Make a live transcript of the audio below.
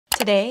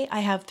Today, I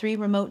have 3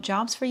 remote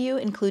jobs for you,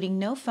 including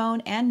no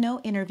phone and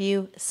no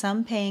interview,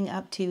 some paying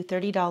up to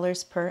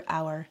 $30 per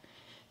hour.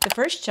 The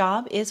first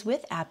job is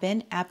with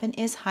Appen. Appen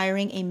is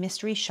hiring a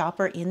mystery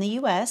shopper in the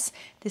US.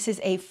 This is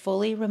a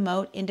fully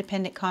remote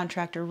independent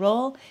contractor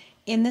role.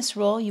 In this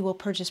role, you will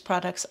purchase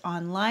products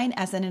online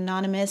as an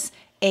anonymous,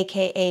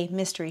 aka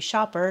mystery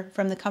shopper,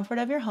 from the comfort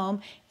of your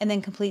home, and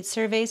then complete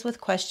surveys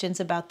with questions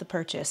about the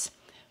purchase.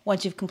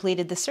 Once you've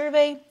completed the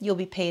survey, you'll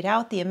be paid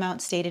out the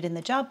amount stated in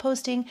the job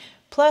posting,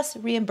 plus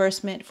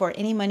reimbursement for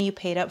any money you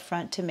paid up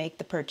front to make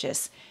the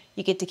purchase.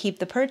 You get to keep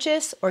the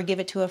purchase or give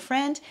it to a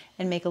friend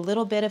and make a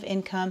little bit of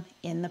income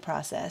in the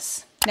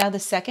process. Now, the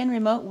second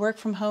remote work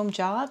from home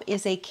job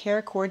is a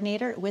care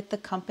coordinator with the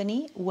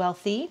company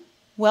Wellthy.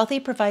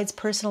 Wellthy provides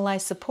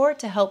personalized support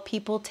to help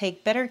people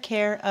take better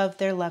care of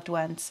their loved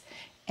ones.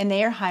 And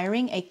they are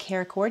hiring a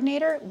care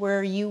coordinator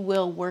where you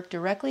will work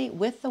directly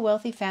with the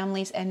Wellthy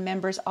families and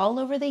members all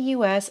over the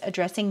U.S.,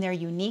 addressing their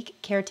unique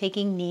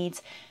caretaking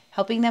needs,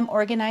 helping them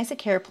organize a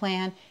care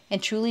plan,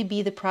 and truly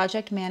be the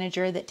project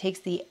manager that takes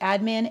the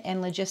admin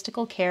and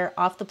logistical care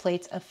off the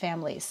plates of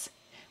families.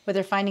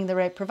 Whether finding the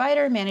right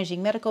provider,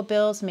 managing medical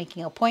bills,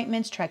 making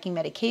appointments, tracking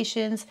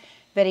medications,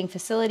 vetting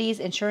facilities,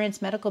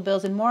 insurance, medical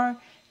bills, and more,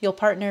 you'll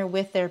partner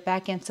with their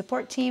back-end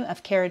support team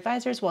of care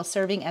advisors while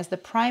serving as the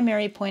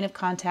primary point of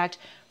contact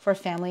for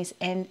families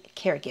and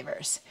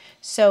caregivers.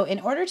 So in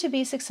order to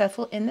be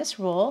successful in this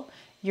role,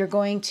 you're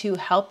going to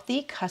help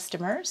the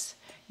customers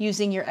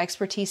using your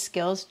expertise,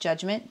 skills,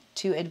 judgment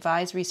to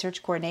advise,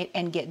 research, coordinate,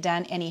 and get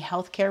done any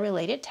healthcare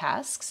related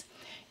tasks.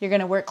 You're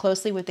going to work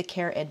closely with the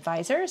care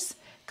advisors,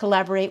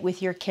 collaborate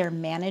with your care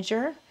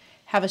manager,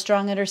 have a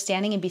strong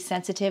understanding and be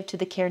sensitive to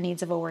the care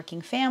needs of a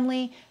working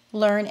family,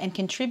 learn and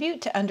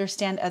contribute to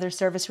understand other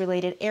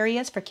service-related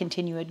areas for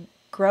continued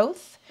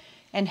growth,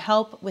 and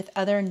help with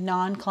other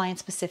non-client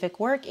specific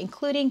work,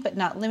 including but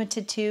not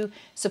limited to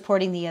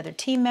supporting the other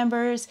team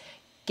members,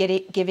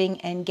 giving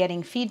and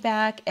getting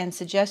feedback and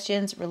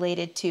suggestions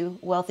related to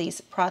Wellthy's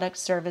product,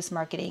 service,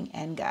 marketing,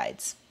 and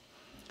guides.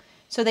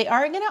 So they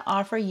are going to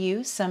offer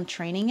you some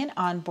training and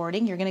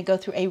onboarding. You're going to go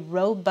through a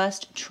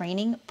robust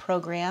training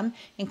program,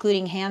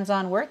 including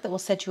hands-on work that will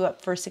set you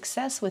up for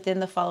success within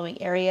the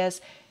following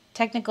areas: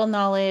 technical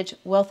knowledge,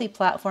 Wellthy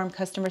platform,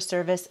 customer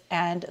service,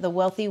 and the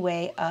Wellthy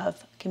way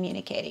of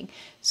communicating.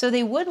 So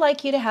they would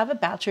like you to have a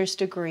bachelor's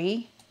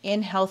degree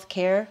in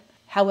healthcare.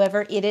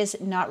 However, it is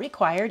not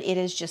required. It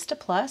is just a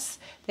plus.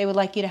 They would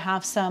like you to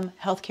have some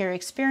healthcare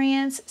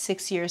experience,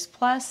 6 years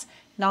plus,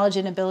 knowledge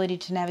and ability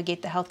to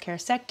navigate the healthcare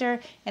sector,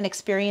 and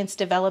experience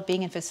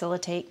developing and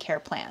facilitate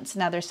care plans.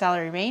 Now, their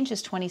salary range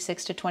is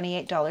 $26 to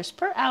 $28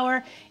 per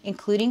hour,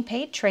 including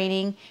paid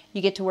training.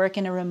 You get to work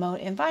in a remote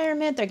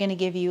environment. They're going to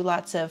give you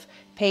lots of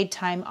paid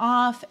time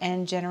off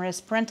and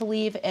generous parental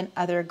leave and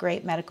other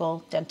great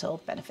medical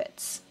dental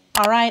benefits.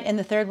 All right, and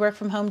the third work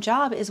from home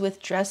job is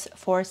with Dress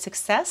for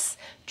Success.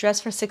 Dress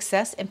for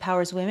Success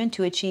empowers women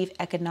to achieve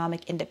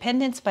economic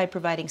independence by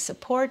providing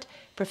support,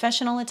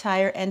 professional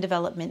attire, and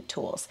development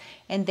tools.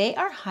 And they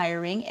are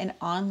hiring an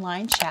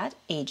online chat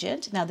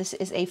agent. Now, this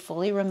is a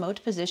fully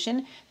remote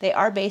position. They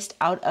are based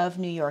out of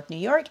New York,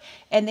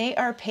 and they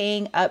are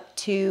paying up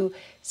to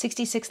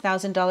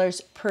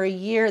 $66,000 per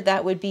year.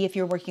 That would be if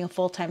you're working a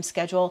full-time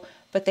schedule,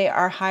 but they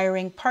are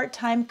hiring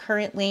part-time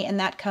currently, and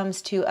that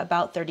comes to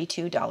about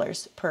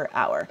 $32 per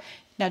hour.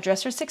 Now,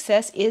 Dress for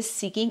Success is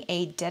seeking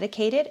a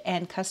dedicated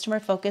and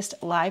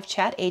customer-focused live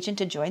chat agent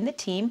to join the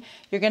team.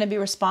 You're going to be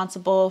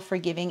responsible for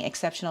giving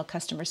exceptional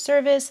customer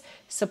service,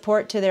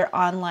 support to their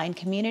online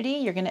community.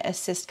 You're going to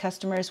assist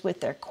customers with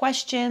their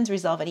questions,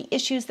 resolve any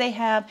issues they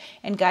have,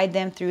 and guide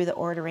them through the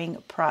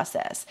ordering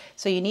process.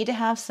 So you need to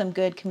have some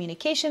good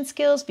communication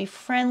skills, be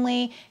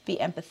friendly, be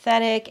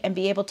empathetic, and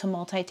be able to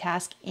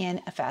multitask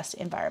in a fast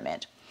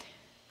environment.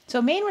 So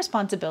main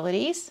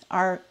responsibilities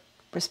are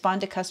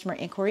respond to customer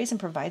inquiries and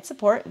provide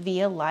support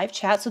via live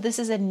chat. So this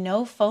is a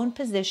no phone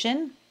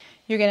position.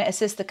 You're going to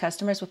assist the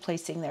customers with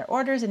placing their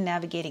orders and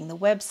navigating the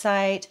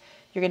website.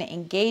 You're going to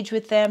engage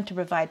with them to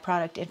provide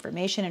product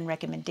information and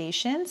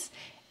recommendations.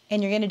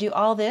 And you're going to do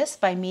all this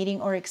by meeting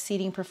or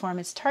exceeding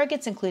performance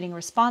targets, including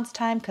response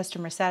time,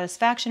 customer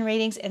satisfaction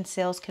ratings, and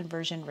sales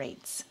conversion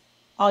rates.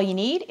 All you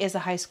need is a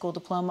high school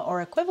diploma or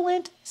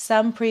equivalent.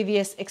 Some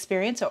previous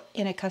experience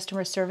in a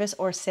customer service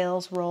or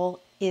sales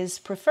role is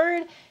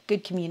preferred.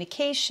 Good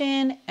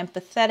communication,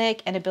 empathetic,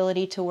 and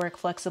ability to work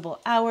flexible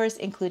hours,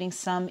 including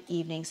some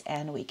evenings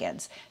and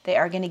weekends. They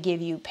are going to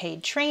give you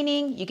paid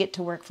training. You get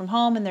to work from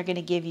home, and they're going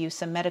to give you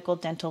some medical,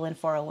 dental, and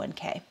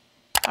 401k.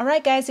 All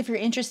right, guys, if you're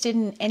interested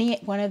in any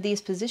one of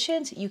these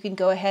positions, you can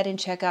go ahead and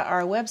check out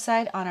our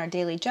website on our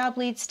Daily Job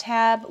Leads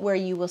tab, where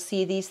you will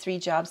see these 3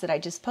 jobs that I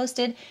just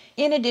posted,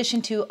 in addition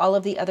to all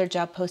of the other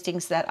job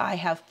postings that I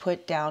have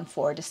put down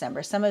for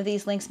December. Some of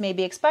these links may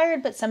be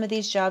expired, but some of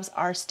these jobs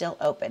are still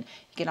open.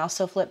 You can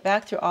also flip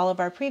back through all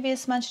of our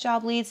previous month's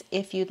job leads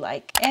if you'd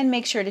like. And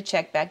make sure to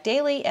check back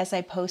daily as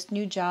I post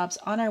new jobs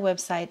on our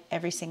website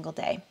every single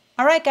day.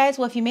 All right, guys,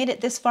 well, if you made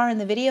it this far in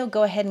the video,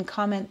 go ahead and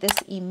comment this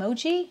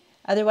emoji.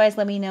 Otherwise,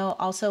 let me know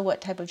also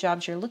what type of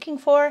jobs you're looking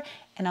for,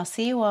 and I'll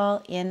see you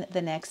all in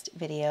the next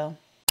video.